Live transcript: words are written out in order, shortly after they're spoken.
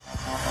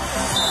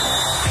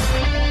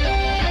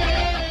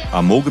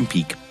I'm Morgan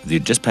Peak with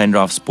your Just Plain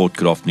Draft Sport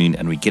good afternoon,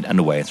 and we get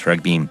underway at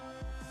rugby.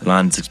 The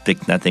Lions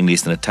expect nothing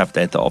less than a tough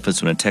day at the office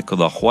when they tackle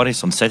the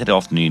Jaguares on Saturday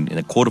afternoon in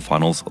the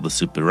quarterfinals of the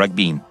Super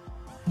Rugby.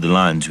 The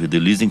Lions, who are the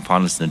losing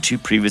finalists in the two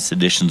previous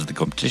editions of the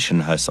competition,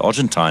 host the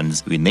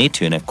Argentines, who in their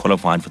turn have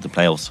qualified for the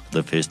playoffs for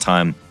the first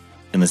time.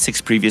 In the 6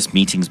 previous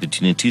meetings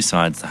between the two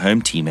sides, the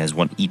home team has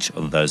won each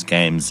of those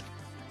games.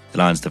 The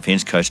Lions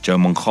defence coach Joe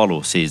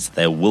Moncalo says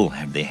they will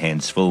have their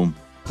hands full.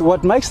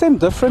 What makes them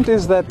different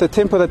is that the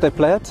tempo that they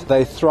play at,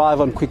 they thrive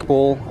on quick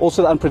ball,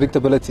 also the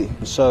unpredictability.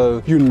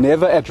 So you're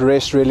never at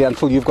rest really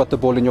until you've got the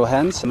ball in your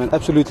hands.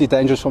 Absolutely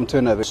dangerous from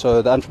turnover.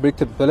 So the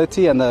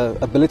unpredictability and the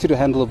ability to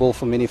handle the ball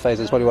for many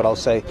phases is probably what I'll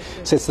say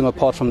sets them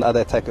apart from the other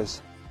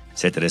attackers.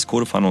 Saturday's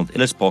quarterfinal at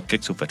Ellis Park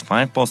kicks off at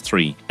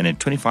 3:05 and at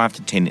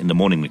 10:25 in the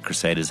morning the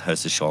Crusaders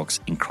host the Sharks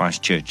in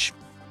Christchurch.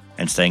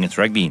 And staying at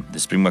rugby, the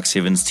Springbok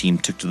Sevens team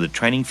took to the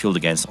training field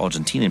against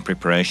Argentina in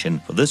preparation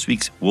for this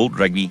week's World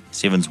Rugby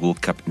Sevens World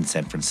Cup in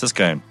San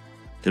Francisco.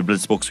 The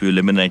Blitzboks, who were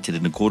eliminated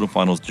in the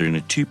quarterfinals during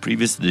the 2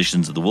 previous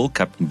editions of the World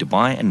Cup in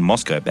Dubai and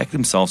Moscow, backed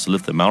themselves to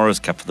lift the Melrose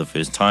Cup for the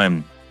first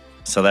time.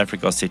 South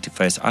Africa are set to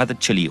face either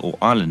Chile or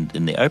Ireland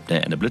in the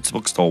opener, and the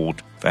Blitzboks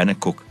stalwart Werner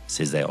Cook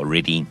says they are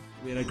ready.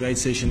 We had a great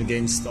session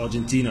against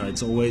Argentina.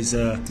 It's always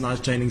a nice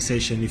training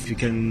session if you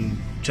can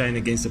train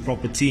against a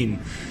proper team.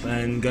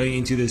 And going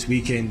into this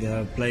weekend,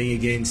 playing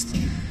against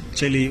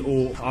Chile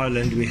or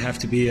Ireland, we have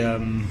to be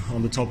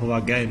on the top of our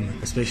game,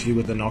 especially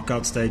with the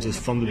knockout stages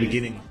from the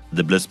beginning.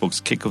 The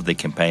Blitzboks kick off their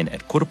campaign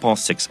at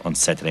 6:15 on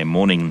Saturday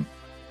morning.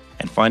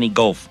 And finally,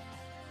 golf.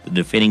 The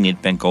defending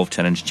Nedbank Golf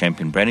Challenge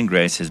champion Branden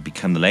Grace has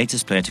become the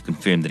latest player to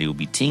confirm that he will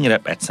be teeing it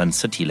up at Sun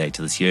City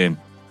later this year.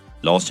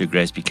 Last year,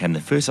 Grace became the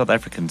first South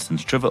African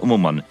since Trevor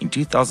Immelman in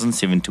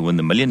 2007 to win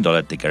the $1 million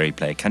at the Gary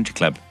Player Country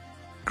Club.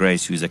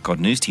 Grace, who is at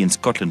Carnoustie in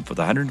Scotland for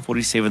the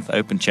 147th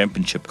Open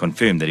Championship,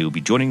 confirmed that he will be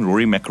joining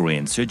Rory McIlroy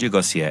and Sergio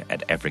Garcia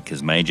at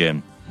Africa's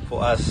major.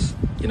 For us,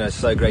 it's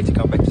so great to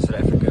come back to South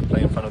Africa,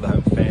 play in front of the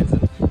home fans,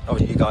 and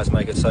obviously you guys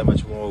make it so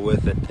much more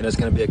worth it. It's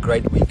going to be a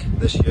great week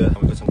this year, and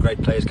we've got some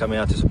great players coming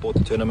out to support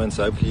the tournament,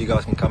 so hopefully you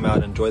guys can come out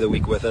and enjoy the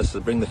week with us,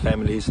 bring the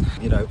families,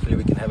 hopefully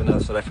we can have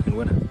another South African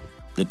winner.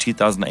 The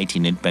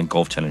 2018 Nedbank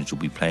Golf Challenge will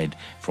be played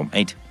from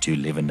 8 to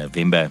 11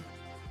 November.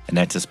 And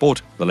that's the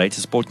sport. For the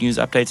latest sport news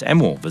updates and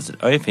more, visit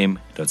ofm.co.za.